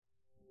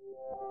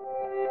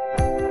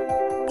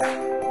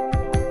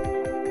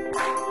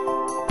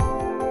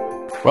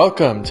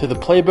Welcome to the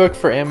Playbook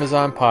for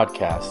Amazon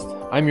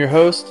podcast. I'm your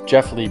host,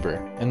 Jeff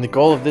Lieber, and the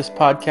goal of this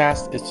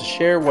podcast is to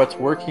share what's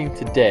working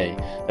today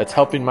that's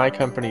helping my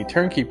company,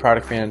 Turnkey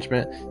Product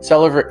Management,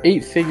 sell over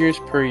 8 figures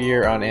per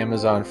year on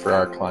Amazon for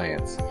our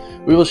clients.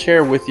 We will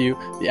share with you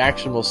the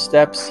actionable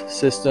steps,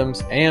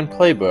 systems, and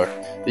playbook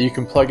that you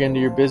can plug into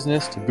your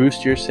business to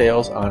boost your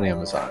sales on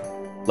Amazon.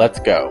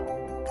 Let's go.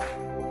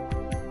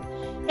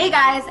 Hey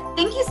guys,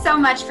 thank you so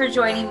much for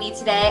joining me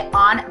today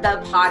on the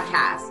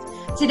podcast.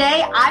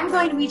 Today, I'm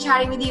going to be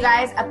chatting with you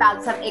guys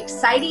about some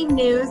exciting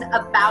news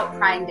about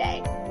Prime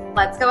Day.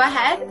 Let's go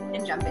ahead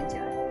and jump into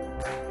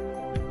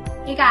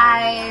it. Hey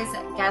guys,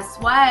 guess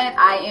what?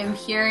 I am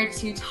here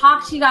to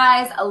talk to you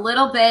guys a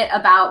little bit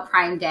about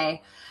Prime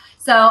Day.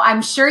 So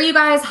I'm sure you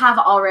guys have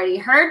already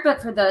heard, but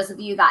for those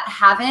of you that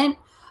haven't,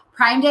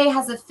 Prime Day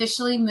has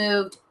officially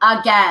moved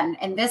again,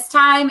 and this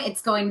time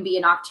it's going to be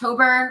in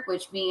October,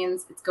 which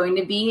means it's going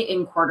to be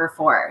in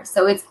Q4.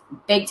 So it's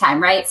big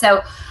time, right?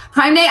 So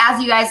Prime Day,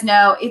 as you guys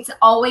know, it's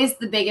always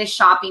the biggest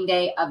shopping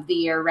day of the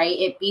year, right?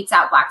 It beats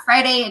out Black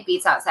Friday, it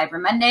beats out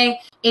Cyber Monday.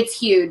 It's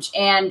huge,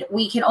 and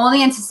we can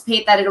only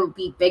anticipate that it'll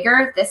be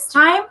bigger this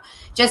time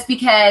just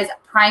because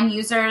Prime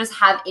users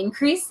have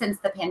increased since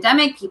the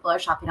pandemic. People are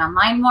shopping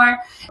online more.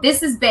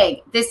 This is big.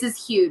 This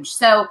is huge.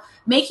 So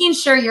making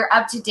sure you're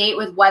up to date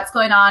with what's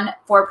going on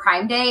for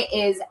Prime Day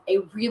is a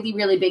really,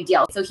 really big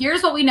deal. So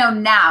here's what we know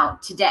now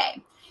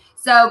today.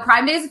 So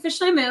Prime Day is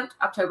officially moved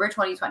October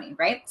 2020,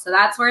 right? So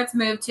that's where it's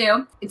moved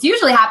to. It's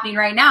usually happening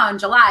right now in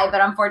July,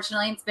 but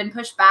unfortunately it's been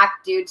pushed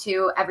back due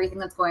to everything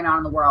that's going on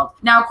in the world.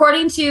 Now,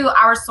 according to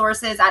our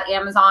sources at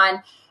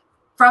Amazon,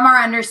 from our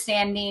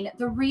understanding,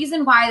 the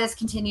reason why this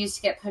continues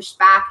to get pushed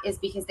back is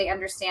because they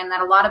understand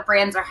that a lot of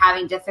brands are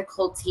having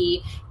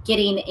difficulty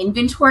getting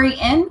inventory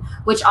in,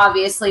 which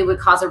obviously would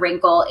cause a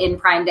wrinkle in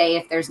Prime Day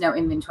if there's no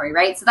inventory,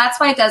 right? So that's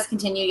why it does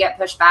continue to get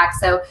pushed back.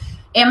 So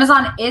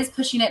Amazon is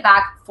pushing it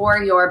back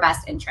for your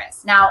best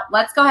interest. Now,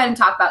 let's go ahead and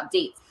talk about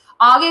dates.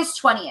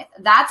 August 20th,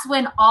 that's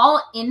when all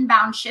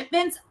inbound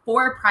shipments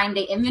for Prime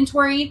Day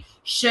inventory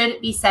should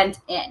be sent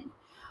in.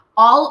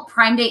 All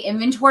Prime Day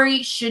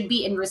inventory should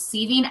be in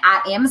receiving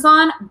at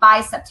Amazon by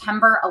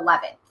September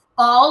 11th.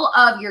 All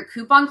of your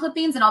coupon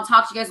clippings, and I'll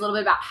talk to you guys a little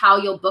bit about how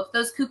you'll book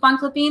those coupon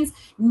clippings,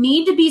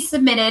 need to be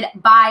submitted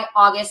by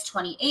August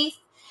 28th.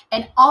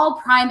 And all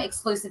Prime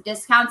exclusive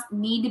discounts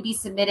need to be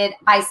submitted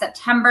by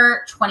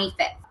September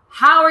 25th.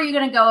 How are you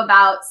going to go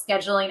about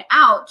scheduling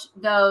out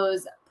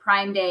those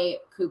Prime Day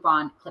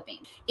coupon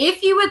clippings?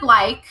 If you would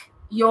like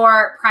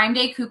your Prime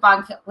Day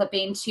coupon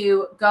clipping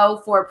to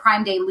go for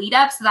Prime Day lead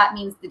up, so that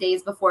means the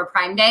days before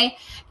Prime Day,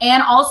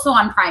 and also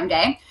on Prime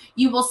Day,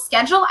 you will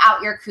schedule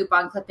out your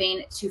coupon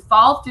clipping to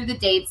fall through the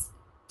dates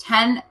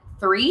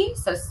 10/3,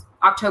 so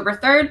October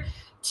 3rd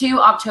to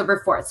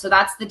October 4th. So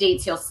that's the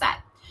dates you'll set.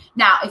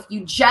 Now, if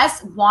you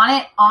just want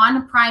it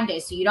on Prime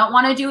Day, so you don't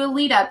want to do a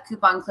lead up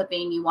coupon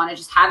clipping, you want to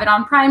just have it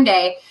on Prime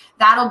Day,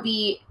 that'll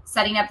be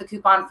setting up the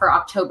coupon for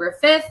October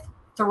 5th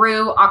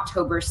through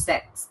October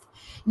 6th.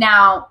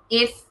 Now,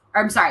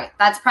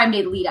 that's Prime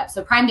Day lead up.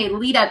 So Prime Day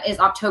lead up is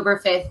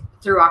October 5th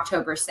through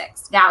October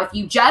 6th. Now, if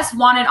you just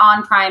want it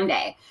on Prime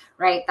Day,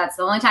 right, that's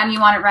the only time you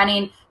want it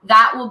running,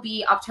 that will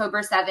be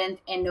October 7th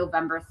and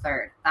November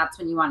 3rd. That's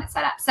when you want it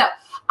set up. So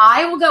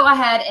I will go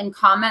ahead and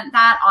comment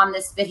that on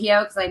this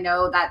video because I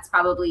know that's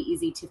probably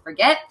easy to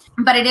forget,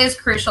 but it is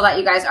crucial that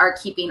you guys are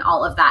keeping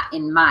all of that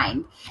in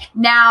mind.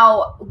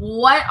 Now,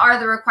 what are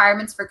the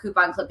requirements for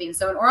coupon clipping?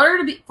 So in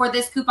order for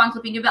this coupon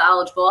clipping to be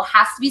eligible, it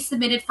has to be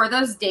submitted for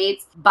those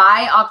dates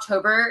by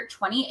October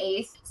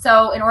 28th.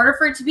 So in order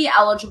for it to be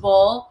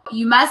eligible,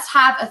 you must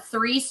have a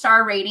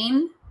 3-star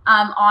rating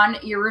on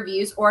your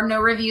reviews or no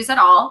reviews at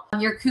all.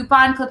 Your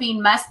coupon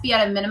clipping must be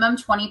at a minimum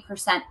 20%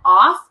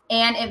 off,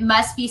 and it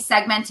must be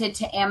segmented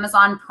to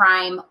Amazon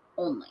Prime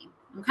only.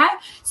 Okay,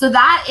 so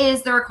that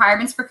is the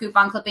requirements for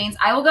coupon clippings.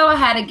 I will go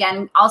ahead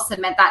again. I'll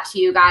submit that to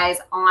you guys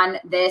on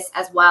this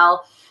as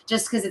well,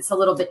 just because it's a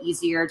little bit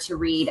easier to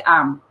read.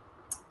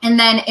 And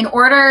then in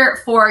order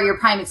for your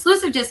Prime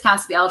exclusive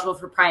discounts to be eligible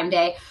for Prime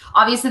Day,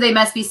 obviously they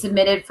must be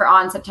submitted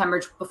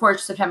before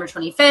September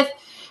 25th.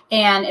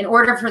 And in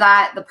order for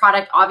that, the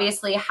product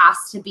obviously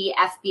has to be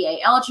FBA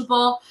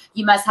eligible.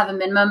 You must have a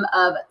minimum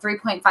of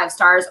 3.5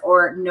 stars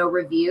or no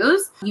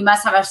reviews. You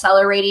must have a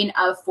seller rating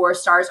of 4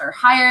 stars or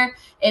higher.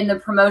 And the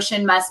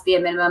promotion must be a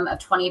minimum of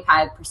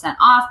 25%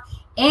 off.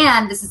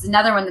 And this is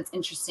another one that's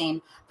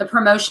interesting. The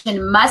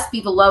promotion must be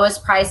the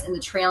lowest price in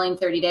the trailing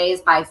 30 days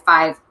by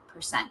 5%.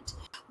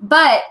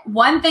 But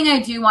one thing I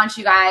do want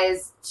you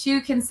guys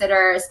to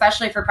consider,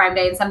 especially for Prime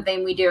Day, and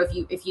something we do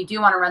if you do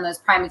want to run those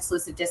Prime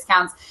exclusive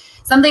discounts,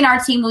 something our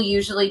team will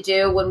usually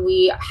do when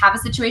we have a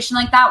situation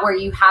like that where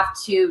you have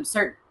to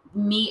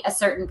meet a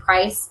certain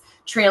price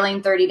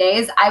trailing 30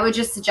 days, I would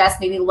just suggest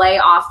maybe lay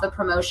off the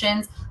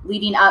promotions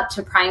leading up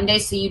to Prime Day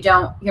so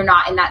you're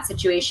not in that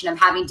situation of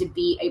having to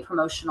beat a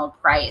promotional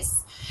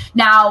price.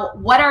 Now,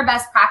 what are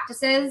best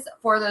practices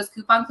for those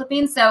coupon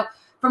clippings? So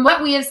from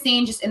what we have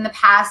seen just in the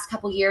past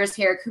couple years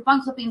here,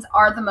 coupon clippings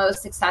are the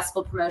most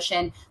successful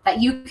promotion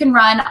that you can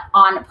run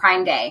on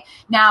Prime Day.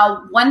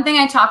 Now, one thing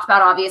I talked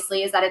about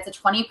obviously is that it's a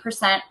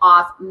 20%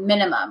 off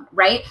minimum,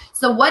 right?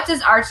 So what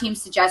does our team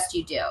suggest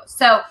you do?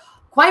 So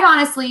quite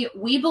honestly,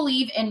 we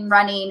believe in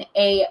running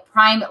a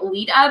Prime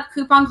lead up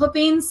coupon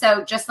clipping.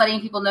 So just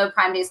letting people know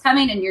Prime Day is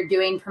coming and you're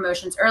doing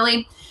promotions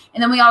early.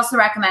 And then we also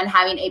recommend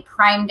having a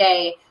Prime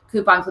Day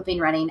coupon clipping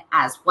running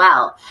as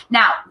well.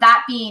 Now,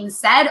 that being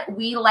said,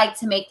 we like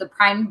to make the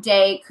Prime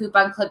Day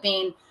coupon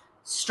clipping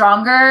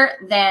stronger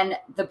than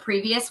the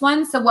previous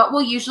one. So what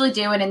we'll usually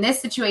do, and in this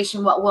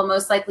situation, what we'll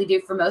most likely do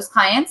for most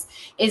clients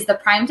is the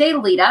Prime Day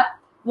lead up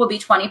will be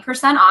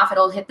 20% off.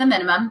 It'll hit the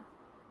minimum.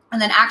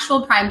 And then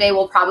actual Prime Day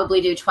will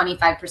probably do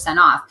 25%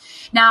 off.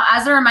 Now,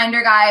 as a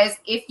reminder, guys,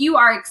 if you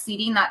are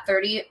exceeding that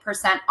 30%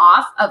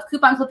 off of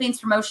coupon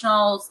clippings,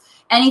 promotionals,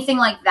 anything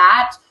like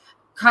that,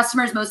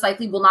 customers most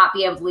likely will not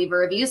be able to leave a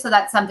review. So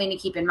that's something to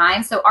keep in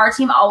mind. So our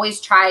team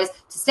always tries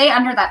to stay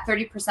under that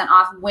 30%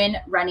 off when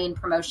running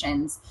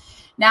promotions.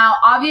 Now,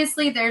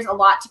 obviously, there's a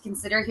lot to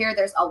consider here.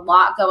 There's a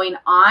lot going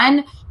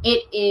on.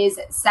 It is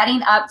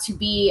setting up to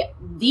be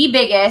the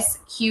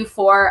biggest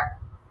Q4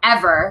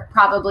 ever,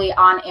 probably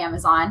on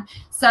Amazon.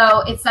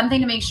 So it's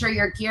something to make sure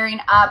you're gearing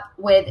up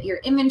with your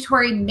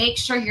inventory. Make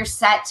sure you're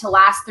set to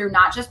last through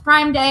not just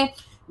Prime Day,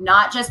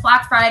 not just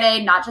Black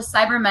Friday, not just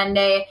Cyber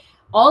Monday.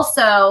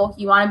 Also,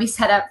 you want to be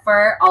set up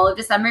for all of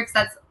December because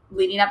that's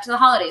leading up to the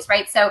holidays,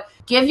 right? So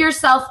give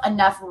yourself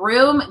enough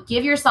room,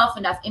 give yourself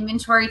enough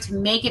inventory to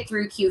make it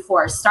through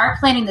Q4. Start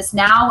planning this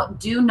now.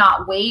 Do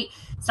not wait.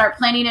 Start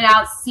planning it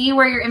out. See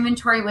where your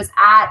inventory was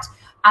at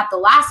the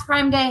last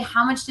Prime Day.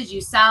 How much did you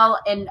sell?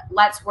 And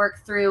let's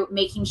work through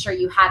making sure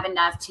you have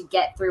enough to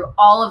get through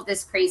all of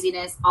this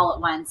craziness all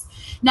at once.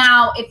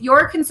 Now, if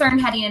you're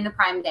concerned heading into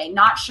Prime Day,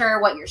 not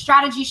sure what your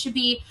strategy should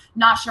be,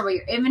 not sure what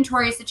your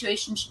inventory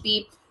situation should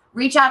be,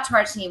 reach out to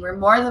our team. We're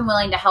more than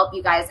willing to help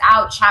you guys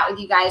out, chat with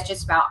you guys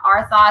just about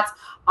our thoughts,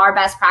 our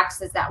best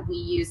practices that we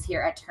use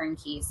here at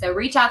Turnkey. So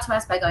reach out to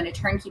us by going to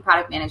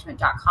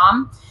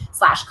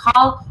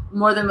turnkeyproductmanagement.com/call.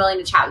 More than willing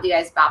to chat with you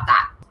guys about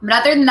that. But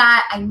other than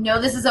that, I know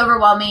this is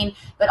overwhelming,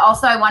 but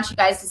also I want you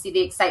guys to see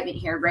the excitement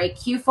here, right?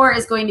 Q4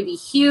 is going to be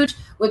huge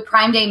with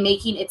Prime Day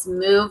making its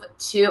move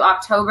to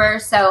October.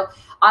 So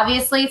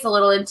obviously it's a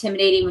little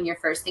intimidating when you're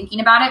first thinking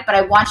about it, but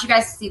I want you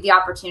guys to see the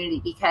opportunity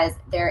because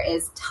there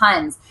is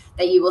tons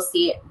that you will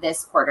see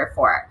this quarter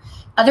for.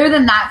 Other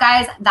than that,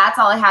 guys, that's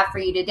all I have for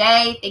you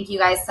today. Thank you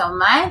guys so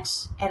much,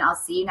 and I'll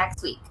see you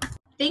next week.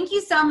 Thank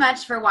you so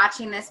much for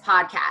watching this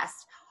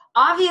podcast.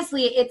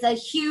 Obviously, it's a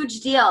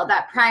huge deal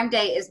that Prime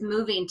Day is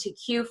moving to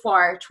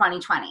Q4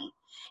 2020.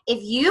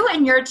 If you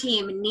and your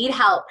team need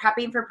help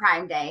prepping for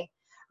Prime Day,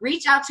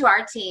 reach out to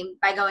our team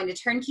by going to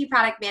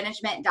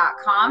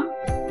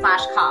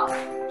turnkeyproductmanagement.com/call.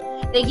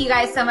 Thank you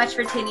guys so much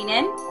for tuning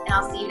in, and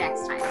I'll see you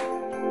next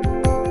time.